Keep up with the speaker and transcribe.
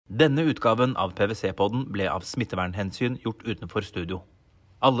Denne utgaven av PVC-podden ble av smittevernhensyn gjort utenfor studio.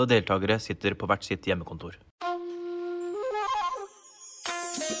 Alle deltakere sitter på hvert sitt hjemmekontor.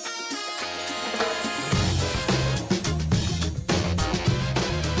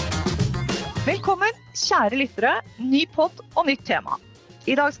 Velkommen, kjære lyttere, ny podd og nytt tema.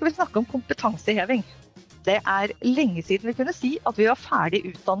 I dag skal vi snakke om kompetanseheving. Det er lenge siden vi kunne si at vi var ferdig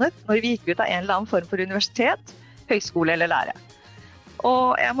utdannet når vi gikk ut av en eller annen form for universitet, høyskole eller lære.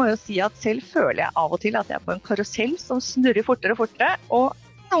 Og jeg må jo si at selv føler jeg av og til at jeg er på en karusell som snurrer fortere og fortere, og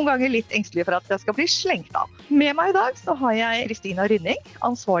noen ganger litt engstelig for at jeg skal bli slengt av. Med meg i dag så har jeg Kristina Rynning,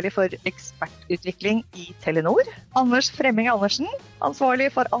 ansvarlig for ekspertutvikling i Telenor. Anders Fremming Andersen, ansvarlig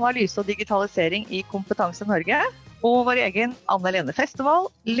for analyse og digitalisering i Kompetanse Norge. Og vår egen Anne-Lene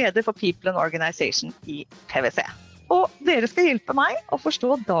Festival, leder for People and Organization i PVC. Og dere skal hjelpe meg å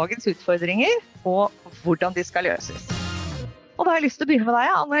forstå dagens utfordringer og hvordan de skal løses. Og da har jeg lyst til å begynne med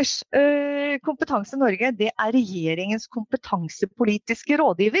deg, Anders. Kompetanse Norge, det er regjeringens kompetansepolitiske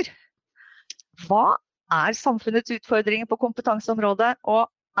rådgiver. Hva er samfunnets utfordringer på kompetanseområdet, og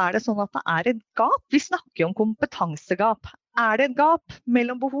er det sånn at det er et gap? Vi snakker jo om kompetansegap. Er det et gap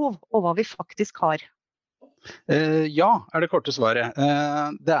mellom behov og hva vi faktisk har? Ja, er det korte svaret.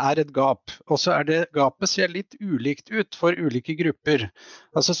 Det er et gap, og så er det gapet ser litt ulikt ut for ulike grupper.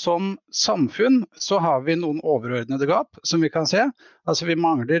 Altså som samfunn så har vi noen overordnede gap som vi kan se. Altså vi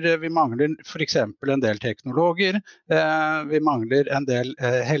mangler for eksempel en del teknologer, vi mangler en del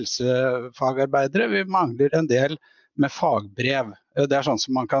helsefagarbeidere, vi mangler en del med fagbrev. Det er sånn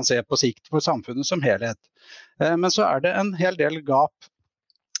som man kan se på sikt for samfunnet som helhet. Men så er det en hel del gap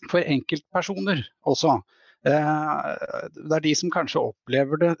for enkeltpersoner også. Det er de som kanskje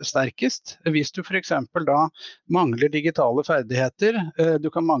opplever det sterkest. Hvis du for eksempel da mangler digitale ferdigheter, du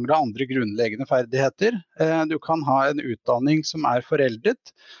kan mangle andre grunnleggende ferdigheter, du kan ha en utdanning som er foreldet,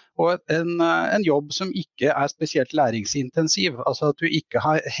 og en jobb som ikke er spesielt læringsintensiv, altså at du ikke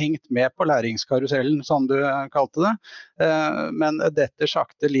har hengt med på læringskarusellen, som du kalte det, men detter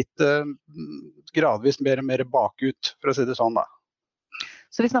sakte litt gradvis mer og mer bakut, for å si det sånn da.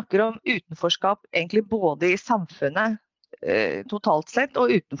 Så vi snakker om utenforskap egentlig både i samfunnet totalt sett og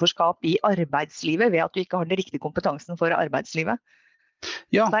utenforskap i arbeidslivet ved at du ikke har den riktige kompetansen for arbeidslivet.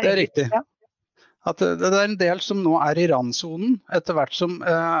 Ja, det er riktig. Ja. At det er en del som nå er i randsonen etter hvert som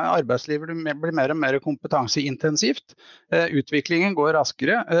arbeidslivet blir mer og mer kompetanseintensivt. Utviklingen går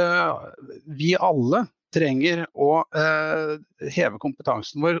raskere. Vi alle trenger å heve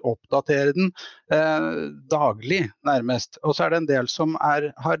kompetansen vår, oppdatere den daglig nærmest. Og så er det en del som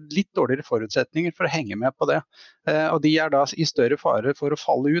har litt dårligere forutsetninger for å henge med på det. Og de er da i større fare for å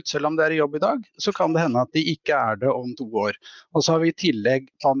falle ut, selv om det er i jobb i dag, så kan det hende at de ikke er det om 2 år. Og så har vi i tillegg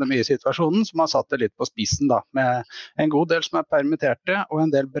pandemisituasjonen som har satt det litt på spissen da, med en god del som er permitterte og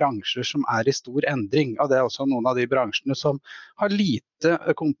en del bransjer som er i stor endring. Og det er også noen av de bransjene som har lite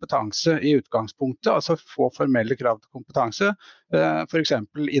kompetanse i utgangspunktet, altså få formelle krav til kompetanse, for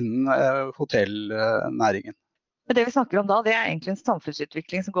eksempel innen hotellnæringen. Det vi snakker om da, det er egentlig en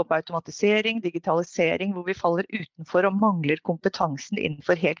samfunnsutvikling som går på automatisering, digitalisering, hvor vi faller utenfor og mangler kompetansen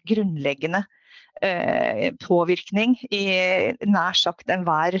innenfor helt grunnleggende påvirkning i nær sagt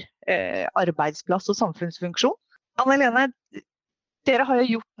enhver arbeidsplass og samfunnsfunksjon. Anne-Lene, dere har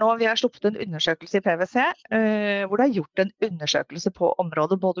jo gjort nå, vi har sluppet en undersøkelse i PVC, hvor det har gjort en undersøkelse på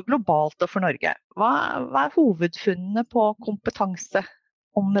området både globalt og for Norge. Hva er hovedfunnene på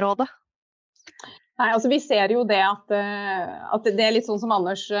kompetanseområdet? Nei, altså vi ser jo det at det er litt sånn som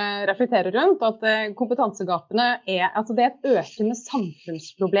Anders reflekterer rundt, at kompetansegapene altså det er et økende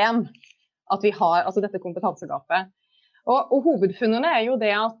samfunnsproblem at vi har altså dette kompetansegapet. Og hovedfunnene er jo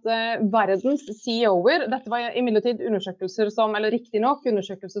det at verdens CEO-er, dette var imidlertid undersøkelser som, eller riktig nok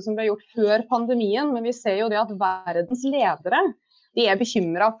undersøkelser som ble gjort før pandemien, men vi ser jo det at verdens ledere, de er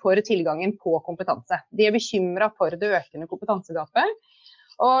bekymret for tilgangen på kompetanse. De er bekymret for det økende kompetansegapet.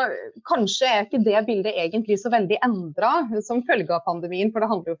 Og kanskje er ikke det bildet egentlig så veldig endret som følge av pandemien, for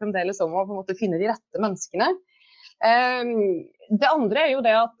det handler jo fremdeles om å på en måte finne de rette menneskene. Det andre er jo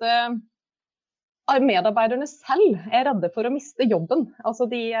det at medarbeiderne selv er redde for å miste jobben. Altså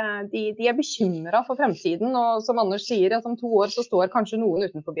de er bekymret for fremtiden, og som Anders sier, at om 2 år så står kanskje noen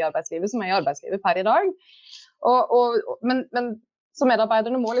utenfor arbeidslivet som er i arbeidslivet per i dag. Men så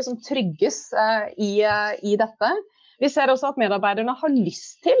medarbeiderne må liksom trygges i dette. Vi ser også at medarbeiderne har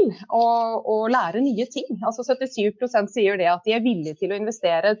lyst til å lære nye ting. Altså 77% sier det at de er villige til å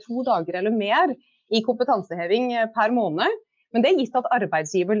investere 2 dager eller mer i kompetanseheving per måned. Men det er gitt at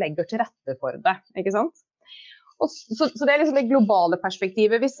arbeidsgiver legger til rette for det, ikke sant? Så det liksom det globale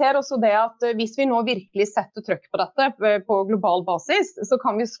perspektivet. Vi ser også det at hvis vi nå virkelig setter trykk på dette på global basis, så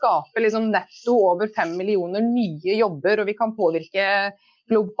kan vi skape liksom netto over 5 millioner nye jobber, og vi kan påvirke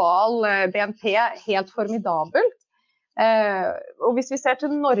global BNP helt formidabelt. Og hvis vi ser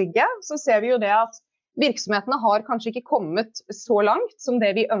til Norge, så ser vi jo det at virksomhetene har kanskje ikke kommet så langt som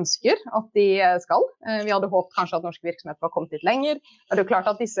det vi ønsker at de skal. Vi hadde håpet kanskje at norske virksomheter var kommet litt lenger. Det er jo klart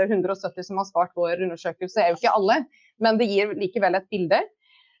at disse 170 som har svart vår undersøkelse er jo ikke alle, men det gir likevel et bilde.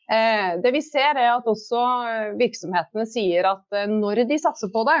 Det vi ser er at også virksomhetene sier at når de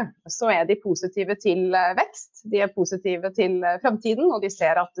satser på det, så er de positive til vekst, de er positive til fremtiden, og de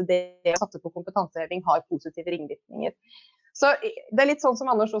ser at det å satse på kompetanseheving har positive ringvirkninger. Så det er litt sånn som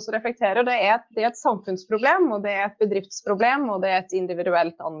Anders også reflekterer, det er et samfunnsproblem, og det er et bedriftsproblem, og det er et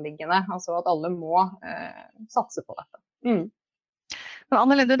individuelt anliggende, altså at alle må satse på dette. Men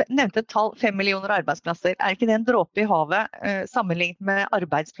Anne-Lene, du nevnte et tall, 5 millioner arbeidsplasser. Er ikke det en dråpe i havet sammenlignet med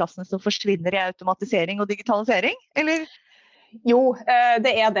arbeidsplassene som forsvinner i automatisering og digitalisering, eller? Jo,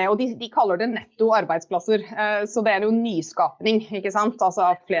 det er det, og de kaller det netto arbeidsplasser, så det er jo nyskapning, ikke sant,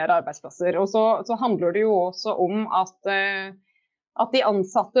 altså flere arbeidsplasser. Og så handler det jo også om at de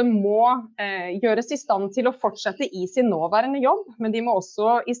ansatte må gjøres i stand til å fortsette i sin nåværende jobb, men de må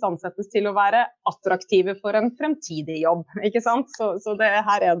også i standsettes til å være attraktive for en fremtidig jobb, ikke sant? Så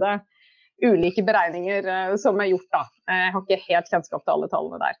her er det ulike beregninger som er gjort da. Jeg har ikke helt kjennskap til alle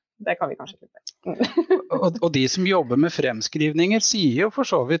tallene der. Det kan vi kanskje ikke. Og de som jobber med fremskrivninger sier jo for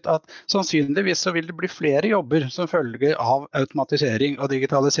så vidt at sannsynligvis så vil det bli flere jobber som følge av automatisering og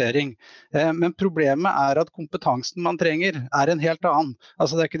digitalisering. Men problemet er at kompetansen man trenger er en helt annen.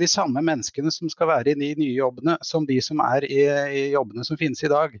 Altså det er ikke de samme menneskene som skal være i de nye jobbene som de som er i jobbene som finnes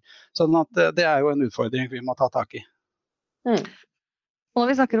i dag. Sånn at det er jo en utfordring vi må ta tak i. Og når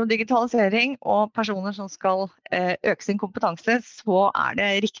vi snakker om digitalisering og personer som skal øke sin kompetanse, så er det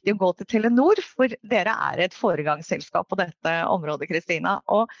riktig å gå til Telenor, for dere er et foregangsselskap på dette området, Kristina.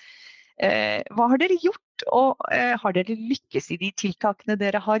 Og hva har dere gjort, og har dere lykkes i de tiltakene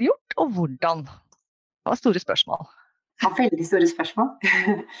dere har gjort, og hvordan? Det var store spørsmål. Ja, veldig store spørsmål.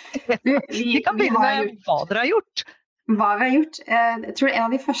 Vi kan begynne med hva dere har gjort. Hva vi har gjort? Jeg tror en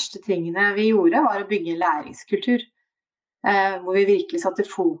av de første tingene vi gjorde var å bygge en læringskultur. Hvor vi virkelig satte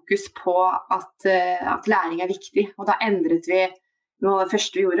fokus på at læring er viktig. Og da endret vi, noe av det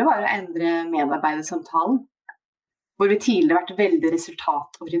første vi gjorde var å endre medarbeidersamtalen, hvor vi tidligere vært veldig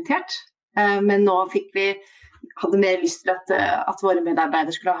resultatorientert, men nå hadde mer lyst til at våre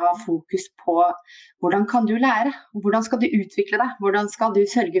medarbeidere skulle ha fokus på hvordan kan du lære, hvordan skal du utvikle deg, hvordan skal du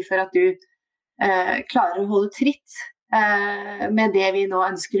sørge for at du klarer å holde tritt med det vi nå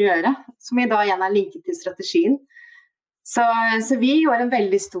ønsker å gjøre, som i dag igjen er linket til strategien. Så vi gjorde en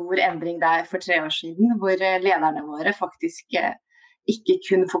veldig stor endring der for 3 år siden, hvor lederne våre faktisk ikke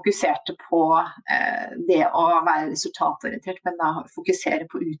kun fokuserte på det å være resultatorientert, men da fokusere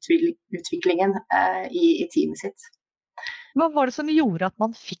på utviklingen i teamet sitt. Hva var det som gjorde at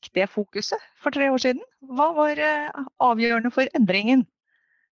man fikk det fokuset for 3 år siden? Hva var avgjørende for endringen?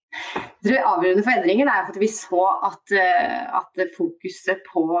 Det avgjørende for endringen er at vi så at fokuset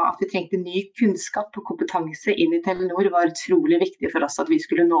på at vi trengte ny kunnskap og kompetanse inn i Telenor var utrolig viktig for oss, at vi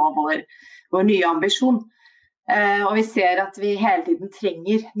skulle nå vår nye ambisjon. Og vi ser at vi hele tiden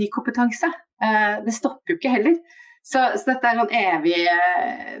trenger ny kompetanse. Det stopper jo ikke heller. Så dette er sånn evig,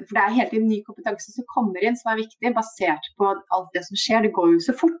 for det er hele tiden ny kompetanse som kommer inn, som er viktig, basert på alt det som skjer. Det går jo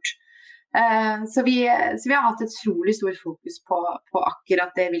så fort. Så vi har hatt et utrolig stor fokus på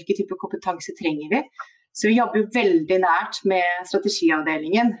akkurat det, hvilken type kompetanse trenger vi. Så vi jobber veldig nært med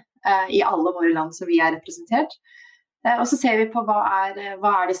strategiavdelingen i alle våre land som vi er representert. Og så ser vi på hva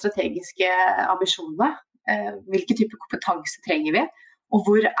er de strategiske ambisjonene, hvilken type kompetanse trenger vi, og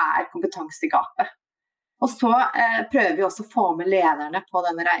hvor er kompetansegapet. Og så prøver vi også å få med lederne på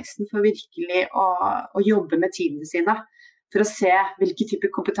denne reisen for virkelig å jobbe med teamene sine, for å se hvilken type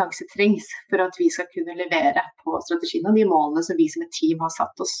kompetanse trengs for at vi skal kunne levere på strategien og de målene som vi som et team har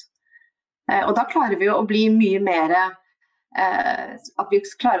satt oss. Og da klarer vi å bli mye mer, at vi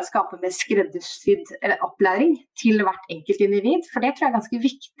klarer å skape mer skreddersydd opplæring til hvert enkelt individ, for det tror jeg er ganske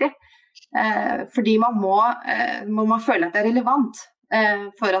viktig. Fordi man må føle at det er relevant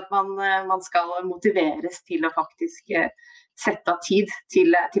for at man skal motiveres til å faktisk sette av tid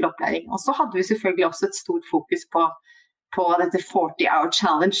til opplæring. Og så hadde vi selvfølgelig også et stort fokus på dette 40-hour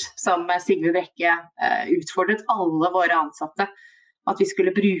challenge som Sigve Brekke utfordret alle våre ansatte, at vi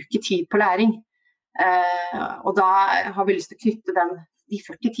skulle bruke tid på læring. Og da har vi lyst til å knytte de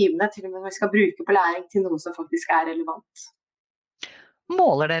 40 timene til og med vi skal bruke på læring til noe som faktisk er relevant.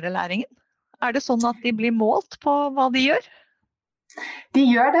 Måler dere læringen? det sånn at de blir målt på hva de gjør? De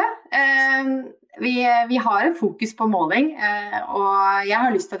gjør det. Vi har en fokus på måling, og jeg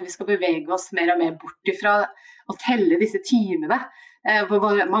har lyst til at vi skal bevege oss mer og mer bort ifra å telle disse timene.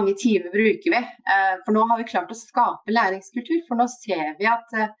 Hvor mange timer bruker vi? For nå har vi klart å skape læringskultur, for nå ser vi at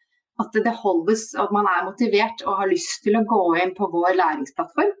det holdes, at man er motivert og har lyst til å gå inn på vår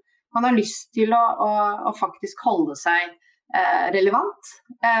læringsplattform. Man har lyst til å faktisk holde seg relevant.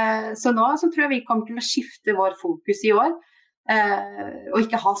 Så nå så tror jeg vi kommer til å skifte vår fokus i år, og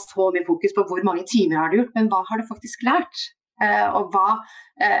ikke ha så mye fokus på hvor mange timer har du gjort, men hva har du faktisk lært? Og hva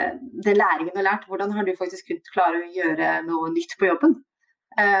den læringen har lært, hvordan har du faktisk kunnet klare å gjøre noe nytt på jobben?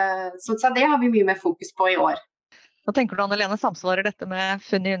 Så det har vi mye mer fokus på i år. Hva tenker du, Anne-Lene, samsvarer dette med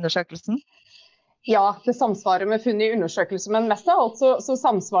funn i undersøkelsen? Ja, det samsvarer med funn i undersøkelsen, men mest av alt så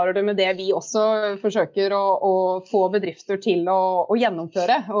samsvarer det med det vi også forsøker å få bedrifter til å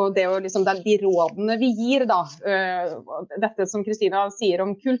gjennomføre. Og det er de rådene vi gir da, dette som Kristina sier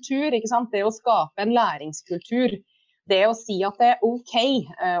om kultur, ikke sant? Det å skape en læringskultur. Det å si at det er ok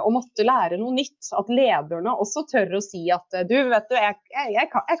å måtte lære noe nytt, at lederne også tør å si at jeg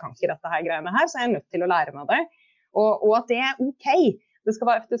kan ikke dette her greiene her, så jeg er nødt til å lære meg det. Og at det er ok. Det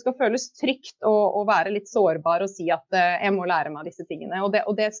skal føles trygt å være litt sårbar og si at jeg må lære meg disse tingene.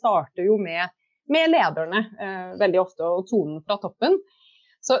 Og det starter jo med lederne veldig ofte, og tonen fra toppen.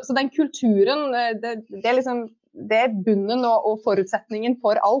 Så den kulturen, det er bunnen og forutsetningen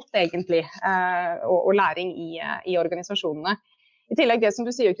for alt egentlig, og læring i organisasjonene. I tillegg det som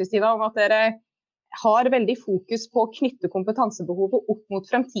du sier, Kristina, om at dere har veldig fokus på å knytte kompetansebehovet opp mot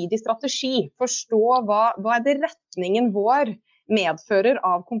fremtidig strategi. Forstå hva er det retningen vår medfører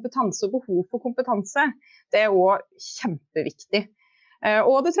av kompetanse og behov for kompetanse. Det er også kjempeviktig.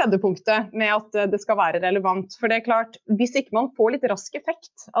 Og det tredje punktet med at det skal være relevant. For det er klart, hvis ikke man får litt rask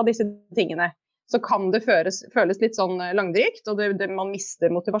effekt av disse tingene, så kan det føles litt sånn langdrygt, og man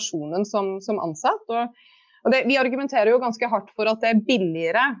mister motivasjonen som ansatt. Vi argumenterer jo ganske hardt for at det er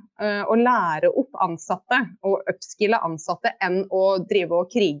billigere å lære opp ansatte og upskille ansatte enn å drive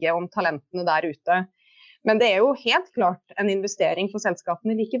og krige om talentene der ute. Men det er jo helt klart en investering for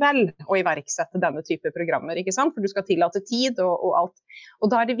selskapene likevel å iverksette denne type programmer, ikke sant? For du skal tillate tid og alt. Og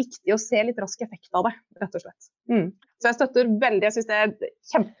da er det viktig å se litt rask effekt av det, rett og slett. Så jeg støtter veldig, jeg synes det er et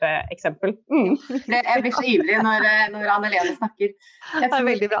kjempeeksempel. Jeg blir så ivrig når Anne-Lene snakker. Det er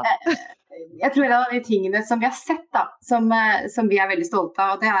veldig bra. Jeg tror en av de tingene som vi har sett da, som vi er veldig stolte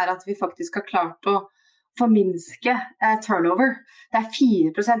av, det er at vi faktisk har klart å forminske turnover. Det er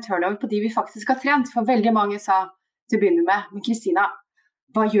 4% turnover på de vi faktisk har trent. For veldig mange sa til å begynne med, men Kristina,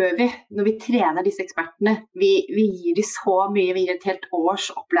 hva gjør vi når vi trener disse ekspertene? Vi gir de så mye, vi gir et helt års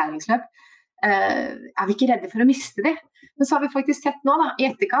opplæringsløp. Er vi ikke redde for å miste de? Men så har vi faktisk sett nå da, i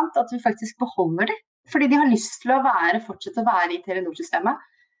etterkant at vi faktisk beholder de. Fordi de har lyst til å fortsette å være i Telenor-systemet.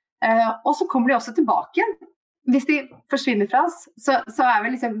 Og så kommer de også tilbake igjen. Hvis de forsvinner fra oss, så er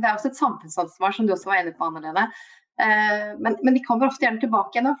det er også et samfunnsansvar, som du også var inne på, Anne-Lene. Men de kommer ofte gjerne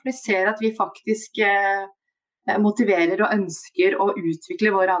tilbake igjen, for de ser at vi faktisk motiverer og ønsker å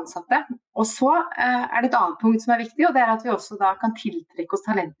utvikle våre ansatte. Og så er det et annet punkt som er viktig, og det er at vi også da kan tiltrekke oss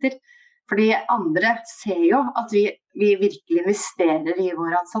talenter. Fordi andre ser jo at vi virkelig investerer i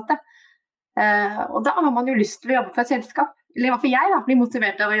våre ansatte. Og da har man jo lyst til å jobbe for et selskap. Eller i hvert fall jeg blir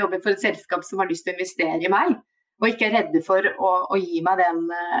motivert av å jobbe for et selskap som har lyst til å investere i meg, og ikke er redde for å gi meg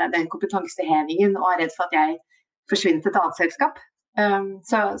den kompetansehevingen, og er redd for at jeg forsvinner til et annet selskap.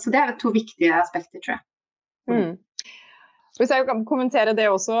 Så det er 2 viktige aspekter, tror jeg. Hvis jeg kan kommentere det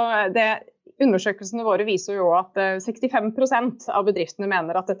også, undersøkelsene våre viser jo at 65% av bedriftene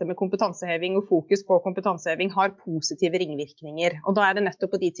mener at dette med kompetanseheving og fokus på kompetanseheving har positive ringvirkninger. Og da er det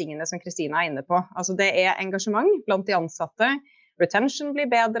nettopp på de tingene som Kristina er inne på. Altså det er engasjement blant de ansatte, retention blir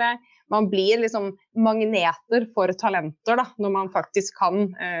bedre, man blir liksom magneter for talenter da, når man faktisk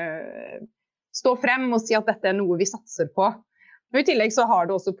kan stå frem og si at dette er noe vi satser på. Og i tillegg så har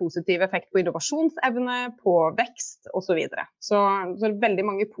det også positiv effekt på innovasjonsevne, på vekst og så videre. Så veldig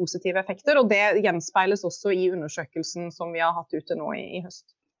mange positive effekter, og det gjenspeiles også i undersøkelsen som vi har hatt ute nå i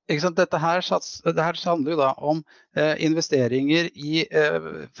høst. Ikke sant? Dette her handler jo da om investeringer i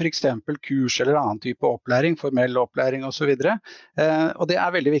for eksempel kurs eller annen type opplæring, formell opplæring og så videre. Og det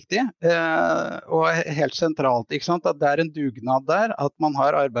er veldig viktig og helt sentralt, ikke sant? At det er en dugnad der, at man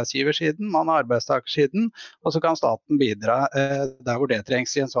har arbeidsgiversiden, man har arbeidstakersiden, og så kan staten bidra der hvor det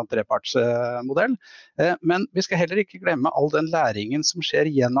trengs i en sånn trepartsmodell. Men vi skal heller ikke glemme all den læringen som skjer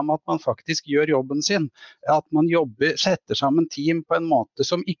gjennom at man faktisk gjør jobben sin. At man setter sammen team på en måte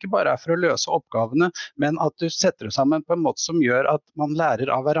som ikke bare for å løse oppgavene, men at du setter det sammen på en måte som gjør at man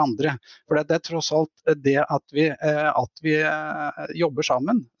lærer av hverandre. For det er tross alt det at vi jobber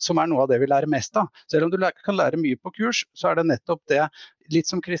sammen, som noe av det vi lærer mest av. Selv om du kan lære mye på kurs, så det nettopp det, litt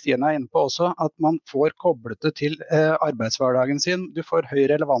som Kristina inne på også, at man får koblet det til arbeidshverdagen sin. Du får høy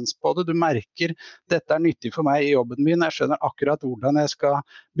relevans på det. Du merker dette nyttig for meg i jobben min. Jeg skjønner akkurat hvordan jeg skal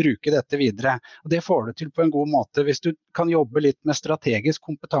bruke dette videre. Og det får du til på en god måte hvis du kan jobbe litt med strategisk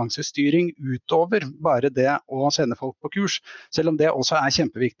kompetansestyring utover bare det å sende folk på kurs, selv om det også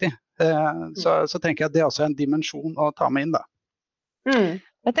kjempeviktig. Så tenker jeg at det også en dimensjon å ta med inn da.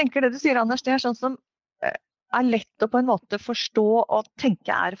 Jeg tenker det du sier, Anders, det sånn som lett å på en måte forstå og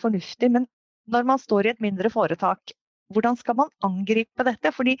tenke fornuftig, men når man står i et mindre foretak, hvordan skal man angripe dette?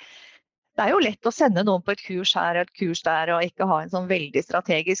 Fordi det jo lett å sende noen på et kurs her og et kurs der, og ikke ha en sånn veldig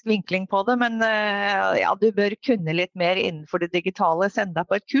strategisk vinkling på det, men ja, du bør kunne litt mer innenfor det digitale, sende deg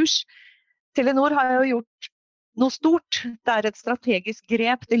på et kurs. Telenor har jo gjort noe stort. Det et strategisk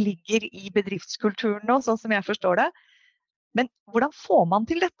grep, det ligger i bedriftskulturen nå, sånn som jeg forstår det. Men hvordan får man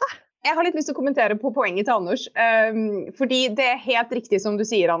til dette? Jeg har litt lyst til å kommentere på poenget til Anders, fordi det helt riktig som du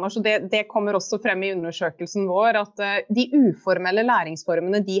sier, Anders, og det kommer også frem i undersøkelsen vår, at de uformelle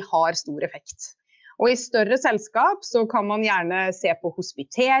læringsformene, de har stor effekt. Og i større selskap så kan man gjerne se på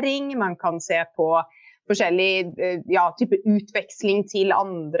hospitering, man kan se på forskjellig type utveksling til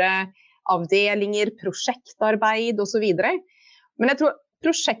andre avdelinger, prosjektarbeid og så videre. Men jeg tror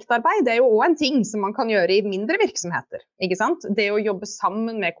prosjektarbeid jo også en ting som man kan gjøre i mindre virksomheter, ikke sant? Det å jobbe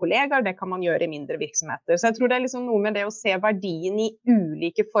sammen med kollegaer, det kan man gjøre i mindre virksomheter. Så jeg tror det liksom noe med det å se verdien i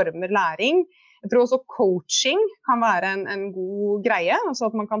ulike former læring. Jeg tror også coaching kan være en god greie, altså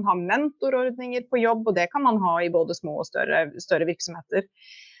at man kan ha mentorordninger på jobb, og det kan man ha i både små og større virksomheter.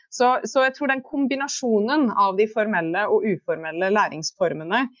 Så jeg tror den kombinasjonen av de formelle og uformelle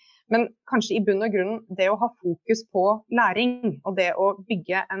læringsformene, men kanskje i bunn og grunn det å ha fokus på læring, og det å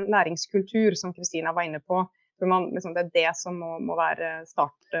bygge en læringskultur, som Kristina var inne på, for liksom, det det som må være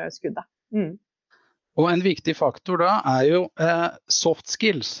startskuddet. Og en viktig faktor da jo soft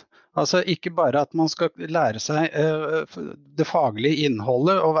skills. Altså ikke bare at man skal lære seg det faglige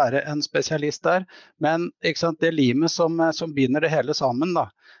innholdet og være en spesialist der, men ikke sant, det limet som binder det hele sammen da.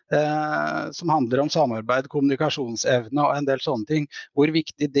 Som handler om samarbeid, kommunikasjonsevne og en del sånne ting, hvor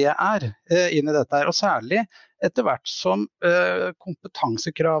viktig det inn i dette og særlig etter hvert som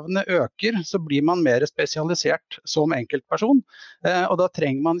kompetansekravene øker, så blir man mer spesialisert som enkeltperson, og da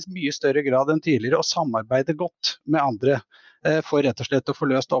trenger man i mye større grad enn tidligere å samarbeide godt med andre for rett og slett å få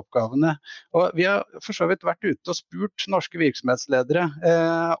løst oppgavene. Og vi har for så vidt vært ute og spurt norske virksomhetsledere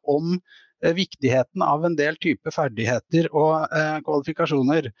om viktigheten av en del type ferdigheter og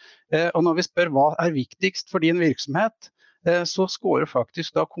kvalifikasjoner. Og når vi spør hva viktigst for din virksomhet, så scorer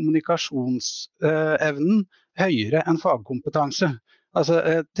faktisk da kommunikasjonsevnen høyere enn fagkompetanse. Altså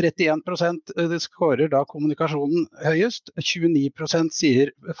 31% scorer da kommunikasjonen høyest, 29%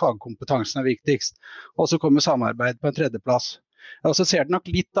 sier fagkompetansen viktigst, og så kommer samarbeid på en tredjeplass. Og så ser det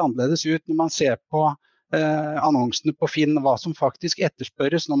nok litt annerledes ut når man ser på annonsene på Finn, hva som faktisk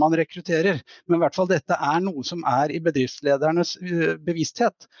etterspørres når man rekrutterer. Men i hvert fall dette noe som i bedriftsledernes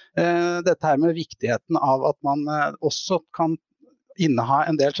bevissthet. Dette her med viktigheten av at man også kan inneha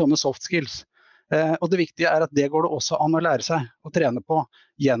en del sånne soft skills. Og det viktige at det går det også an å lære seg å trene på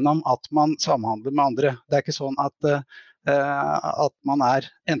gjennom at man samhandler med andre. Det ikke sånn at man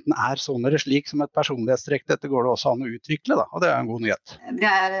enten sånn eller slik som et personlighetstrekk. Dette går det også an å utvikle, da, og det en god nyhet.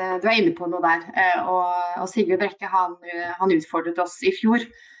 Du inne på noe der, og Sigve Brekke han utfordret oss i fjor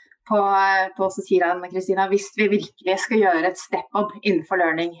på så sier han, Kristina, hvis vi virkelig skal gjøre et step-up innenfor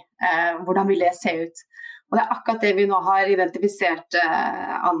learning, hvordan vil det se ut? Og det akkurat det vi nå har identifisert,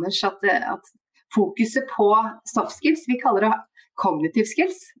 Anders, at fokuset på soft skills, vi kaller det cognitive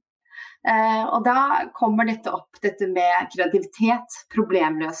skills. Og da kommer dette opp, dette med kreativitet,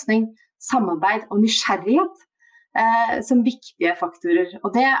 problemløsning, samarbeid og nysgjerrighet som viktige faktorer.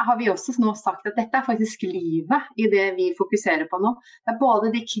 Og det har vi også nå sagt at dette faktisk livet i det vi fokuserer på nå. Det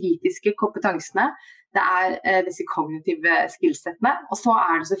både de kritiske kompetansene, det disse kognitive skillsettene, og så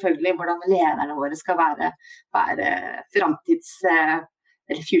det selvfølgelig hvordan lederne våre skal være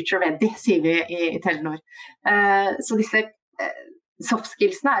eller future ready, sier vi i Telenor. Så disse soft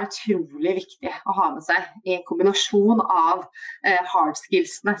skillsene utrolig viktige å ha med seg i en kombinasjon av hard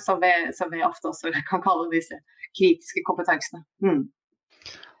skillsene, som vi ofte også kan kalle disse kritiske kompetansene.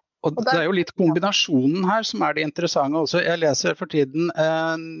 Og det jo litt kombinasjonen her som det interessante også. Jeg leser for tiden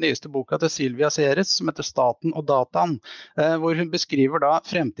nyeste boka til Silvia Ceres, som heter Staten og dataen, hvor hun beskriver da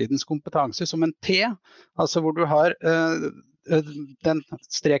fremtidens kompetanse som en T, altså hvor du har den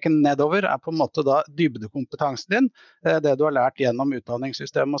streken nedover på en måte da dybdekompetansen din, det du har lært gjennom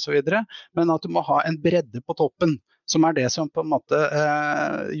utdanningssystemet og så videre, men at du må ha en bredde på toppen, som det som på en måte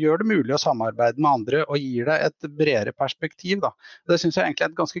gjør det mulig å samarbeide med andre og gir deg et bredere perspektiv. Da. Det synes jeg egentlig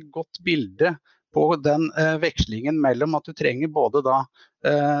et ganske godt bilde på den vekslingen mellom at du trenger både da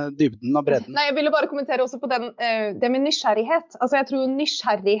dybden og bredden. Nei, jeg ville bare kommentere også på det med nysgjerrighet. Altså, jeg tror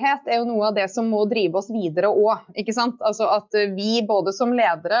nysgjerrighet jo noe av det som må drive oss videre også, ikke sant? Altså at vi både som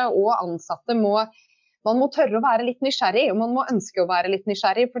ledere og ansatte man må tørre å være litt nysgjerrig, og man må ønske å være litt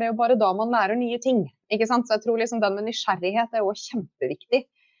nysgjerrig, for det jo bare da man lærer nye ting, ikke sant? Så jeg tror liksom den med nysgjerrighet også kjempeviktig.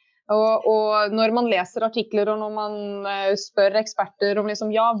 Og når man leser artikler og når man spør eksperter om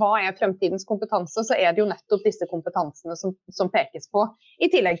liksom, ja, hva fremtidens kompetanse, så det jo nettopp disse kompetansene som pekes på, i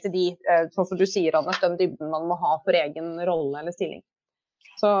tillegg til de, sånn som du sier, Anders, den dybden man må ha for egen rolle eller stilling.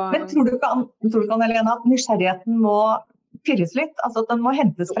 Så, men tror du ikke, Helene, at nysgjerrigheten må fyres litt, altså at den må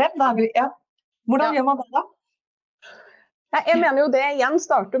hentes frem? Hvordan gjør man det da? Jeg mener jo det igjen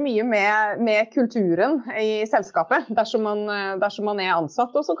starter mye med kulturen i selskapet, dersom man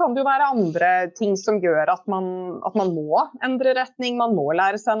ansatt. Og så kan det jo være andre ting som gjør at man må endre retning, man må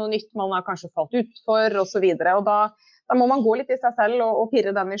lære seg noe nytt, man har kanskje falt utfor og så videre. Og da må man gå litt i seg selv og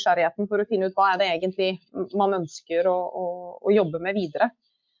pirre den nysgjerrigheten for å finne ut hva det egentlig man ønsker å jobbe med videre.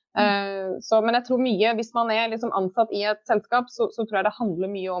 Men jeg tror mye, hvis man liksom ansatt i et selskap, så tror jeg det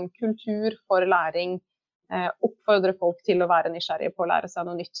handler mye om kultur for læring, oppfordre folk til å være nysgjerrige på å lære seg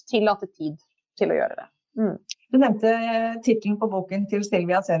noe nytt, tillate tid til å gjøre det. Du nevnte titlen på boken til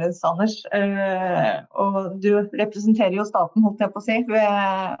Silvia Ceres, Anders, og du representerer jo staten, holdt jeg på å si, ved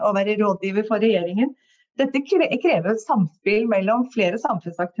å være rådgiver for regjeringen. Dette krever et samspill mellom flere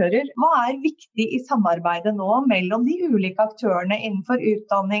samfunnsaktører. Hva viktig i samarbeidet nå mellom de ulike aktørene innenfor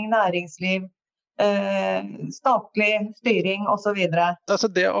utdanning, næringsliv, statlig styring og så videre?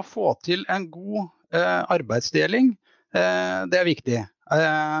 Altså det å få til en god arbeidsdeling, det viktig.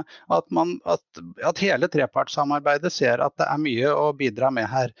 At hele trepartssamarbeidet ser at det mye å bidra med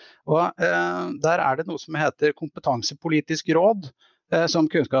her. Og der det noe som heter kompetansepolitisk råd, som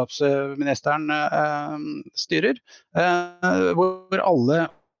kunnskapsministeren styrer, hvor alle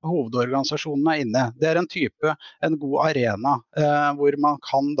hovedorganisasjonene inne. Det en god arena hvor man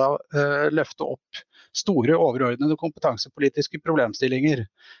kan da løfte opp store overordnede kompetansepolitiske problemstillinger.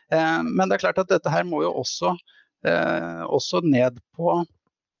 Men det klart at dette her må jo også ned på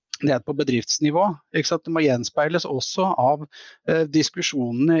bedriftsnivå. Ikke sant? Det må gjenspeiles også av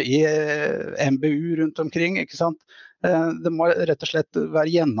diskusjonene i MBU rundt omkring. Ikke sant? Det må rett og slett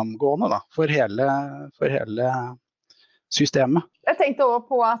være gjennomgående da, for hele systemet. Jeg tenkte også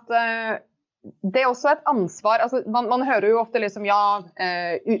på at det også et ansvar, altså man hører jo ofte liksom,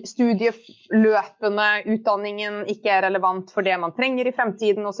 studieløpende, utdanningen ikke relevant for det man trenger i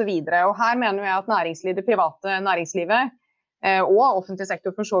fremtiden og så videre. Og her mener jeg at det private næringslivet og offentlig sektor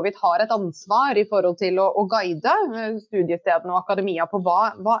for så vidt har et ansvar i forhold til å guide studiestedene og akademia på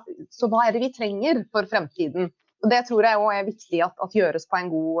hva det vi trenger for fremtiden. Og det tror jeg også viktig at gjøres på en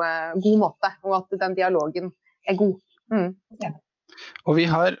god måte, og at den dialogen god. Ja. Og vi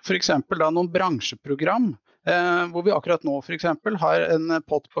har for eksempel da noen bransjeprogram, hvor vi akkurat nå for eksempel har en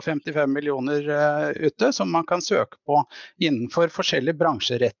pott på 55 millioner ute, som man kan søke på innenfor forskjellige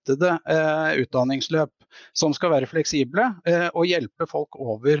bransjerettede utdanningsløp, som skal være fleksible og hjelpe folk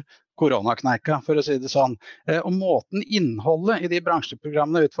over koronakneika, for å si det sånn. Og måten innholdet i de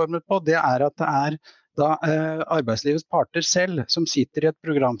bransjeprogrammene utformet på, det at det da arbeidslivets parter selv som sitter i et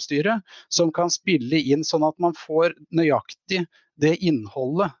programstyre som kan spille inn sånn at man får nøyaktig det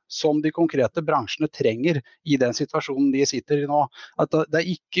innholdet som de konkrete bransjene trenger i den situasjonen de sitter i nå. At det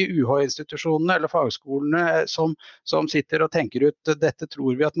ikke UH-institusjonene eller fagskolene som sitter og tenker ut dette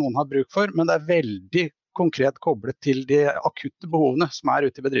tror vi at noen har bruk for, men det veldig konkret koblet til de akutte behovene som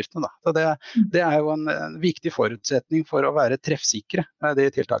ute i bedriftene. Da. Så det jo en viktig forutsetning for å være treffsikre med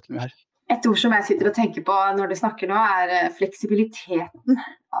de tiltakene vi har. Et ord som jeg sitter og tenker på når du snakker nå, fleksibiliteten.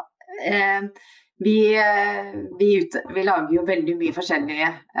 Vi lager jo veldig mye forskjellige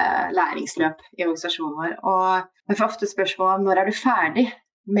læringsløp i organisasjonen vår. Og jeg får ofte spørsmål om når du ferdig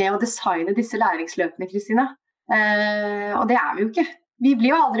med å designe disse læringsløpene, Kristina? Og det vi jo ikke. Vi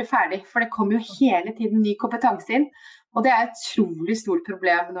blir jo aldri ferdig, for det kommer jo hele tiden ny kompetanse inn. Og det et utrolig stort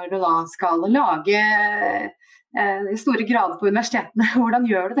problem når du da skal lage i store grader på universitetene. Hvordan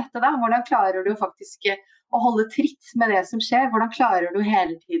gjør du dette da? Hvordan klarer du faktisk å holde tritt med det som skjer? Hvordan klarer du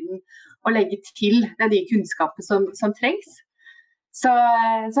hele tiden å legge til den nye kunnskapen som trengs? Så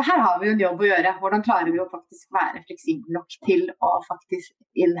her har vi jo en jobb å gjøre. Hvordan klarer vi å faktisk være fleksible nok til å faktisk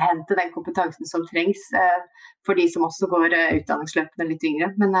innhente den kompetansen som trengs for de som også går utdanningsløpene litt yngre.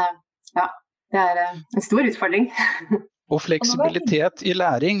 Men ja, det en stor utfordring. Og fleksibilitet i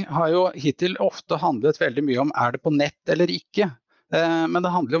læring har jo hittil ofte handlet veldig mye om det på nett eller ikke. Men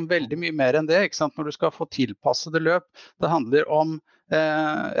det handler om veldig mye mer enn det, ikke sant? Når du skal få tilpassede løp. Det handler om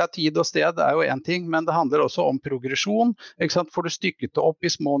tid og sted jo en ting, men det handler også om progresjon. Ikke sant? Får du stykket det opp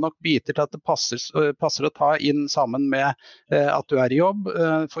i små nok biter til at det passer å ta inn sammen med at du i jobb,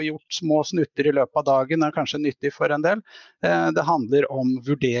 få gjort små snutter i løpet av dagen kanskje nyttig for en del. Det handler om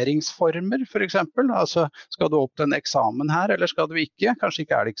vurderingsformer, for eksempel. Altså, skal du opp til en eksamen her, eller skal du ikke? Kanskje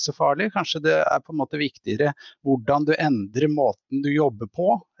ikke det ikke så farlig. Kanskje det på en måte viktigere hvordan du endrer måten du jobber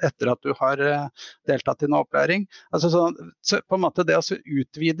på etter at du har deltatt i en opplæring. Altså, så på en måte det å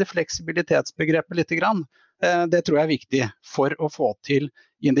utvide fleksibilitetsbegrepet litt grann, det tror jeg viktig for å få til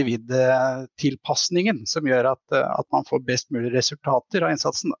individtilpasningen som gjør at man får best mulig resultater av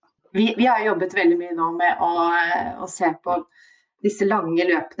innsatsen. Vi har jobbet veldig mye nå med å se på disse lange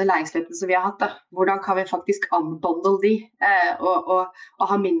løpene, læringsløpene som vi har hatt. Da. Hvordan kan vi faktisk unbundle de og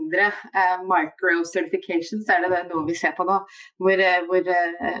ha mindre micro-certifications, det noe vi ser på nå. Hvor vi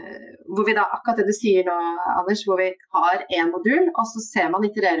da, akkurat det du sier nå, Anders, hvor vi har en modul, og så ser man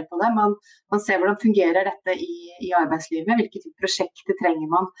iterere på det. Man ser hvordan fungerer dette i arbeidslivet, hvilke type prosjekter trenger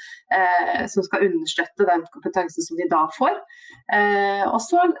man som skal understøtte den kompetansen som de da får. Og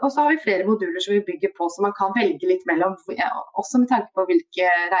så har vi flere moduler som vi bygger på, så man kan velge litt mellom, også med tanke på hvilke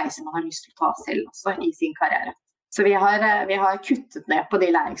reiser man har lyst til å ta selv også i sin karriere. Så vi har kuttet ned på de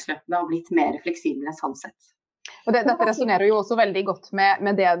læringsløpene og blitt mer fleksible sånn sett. Og dette resonerer jo også veldig godt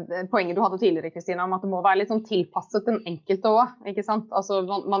med det poenget du hadde tidligere, Kristina, om at det må være litt sånn tilpasset den enkelte også, ikke sant? Altså,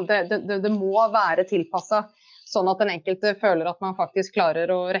 det må være tilpasset sånn at den enkelte føler at man faktisk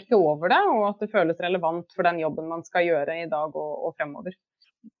klarer å rekke over det, og at det føles relevant for den jobben man skal gjøre i dag og fremover.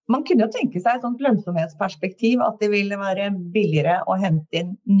 Man kunne jo tenke seg et sånt lønnsomhetsperspektiv at det ville være billigere å hente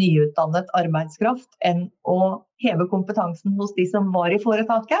inn nyutdannet arbeidskraft enn å heve kompetansen hos de som var i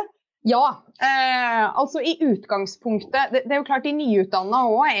foretaket? Ja, altså i utgangspunktet, det jo klart de nyutdannede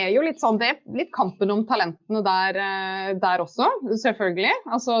også jo litt sånn, det litt kampen om talentene der også, selvfølgelig.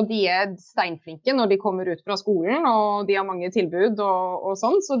 Altså de steinflinke når de kommer ut fra skolen, og de har mange tilbud og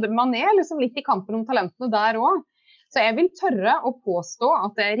sånn, så man liksom litt i kampen om talentene der også. Så jeg vil tørre å påstå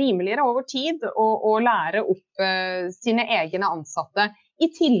at det rimeligere over tid å lære opp sine egne ansatte, i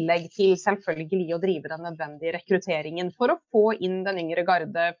tillegg til selvfølgelig å drive den nødvendige rekrutteringen for å få inn den yngre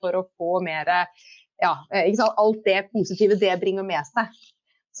garde, for å få mer, ikke sant, alt det positive det bringer med seg.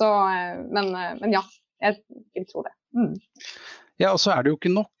 Så, men ja, jeg vil tro det. Ja, og så det jo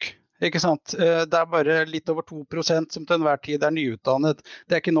ikke nok. Ikke sant? Det bare litt over 2% som til enhver tid nyutdannet.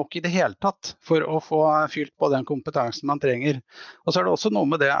 Det ikke nok i det hele tatt for å få fylt på den kompetansen man trenger. Og så det også noe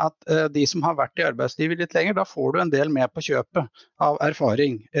med det at de som har vært i arbeidslivet litt lenger, da får du en del med på kjøpet av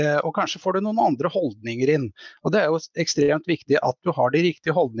erfaring. Og kanskje får du noen andre holdninger inn. Og det jo ekstremt viktig at du har de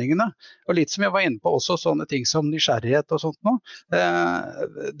riktige holdningene. Og litt som jeg var inne på også, sånne ting som nysgjerrighet og sånt nå.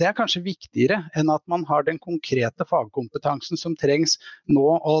 Det kanskje viktigere enn at man har den konkrete fagkompetansen som trengs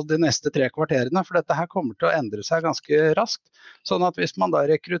nå og det neste 3 kvarterene, for dette her kommer til å endre seg ganske raskt. Sånn at hvis man da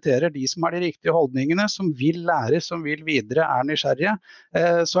rekrutterer de som har de riktige holdningene, som vil lære, som vil videre, nysgjerrige,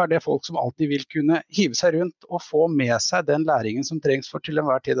 så det folk som alltid vil kunne hive seg rundt og få med seg den læringen som trengs for til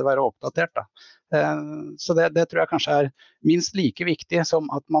enhver tid å være oppdatert. Da. Så det tror jeg kanskje minst like viktig som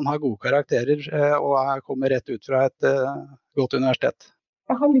at man har gode karakterer og kommer rett ut fra et godt universitet.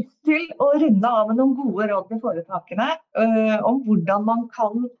 Jeg har lyst til å runde av med noen gode råd til foretakene om hvordan man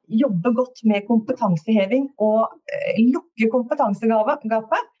kan jobbe godt med kompetanseheving og lukke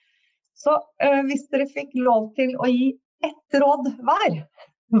kompetansegapet. Så hvis dere fikk lov til å gi ett råd hver,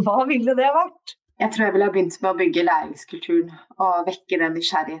 hva ville det vært? Jeg tror jeg ville ha begynt med å bygge læringskulturen og vekke den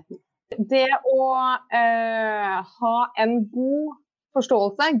nysgjerrigheten. Det å ha en god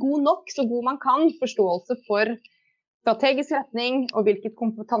forståelse, god nok, så god man kan, forståelse for strategisk retning og hvilket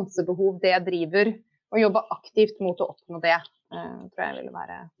kompetansebehov det driver, og jobbe aktivt mot å oppnå det, tror jeg ville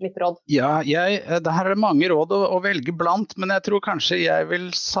være mitt råd. Ja, det her mange råd å velge blant, men jeg tror kanskje jeg vil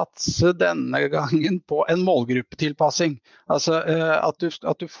satse denne gangen på en målgruppetilpassing. Altså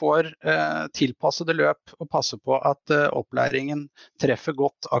at du får tilpassede løp og passe på at opplæringen treffer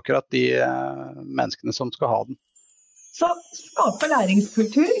godt akkurat de menneskene som skal ha den. Så skape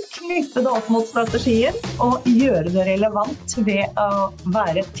læringskultur, knytte det opp mot strategien og gjøre det relevant ved å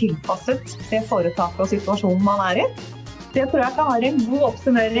være tilpasset det foretaket og situasjonen man i. Det tror jeg kan være en god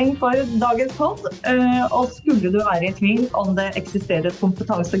oppsummering for dagens podd. Og skulle du være i tvil om det eksisterer et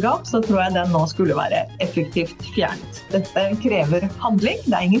kompetansegap, så tror jeg den nå skulle være effektivt fjernet. Dette krever handling.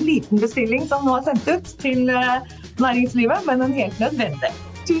 Det er ingen liten bestilling som nå er sendt ut til næringslivet, men en helt nødvendig.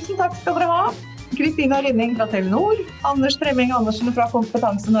 Tusen takk skal dere ha. Kristina Rynning fra Telenor, Anders Fremming Andersen fra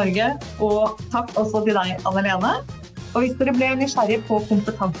Kompetanse Norge, og takk også til deg, Anne-Lene. Og hvis dere ble nysgjerrig på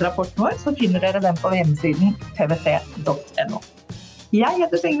kompetanserapporten vår, så finner dere den på hjemmesiden pwc.no. Jeg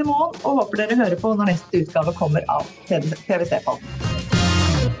heter Signe Moen, og håper dere hører på når neste utgave kommer av PwC-podden.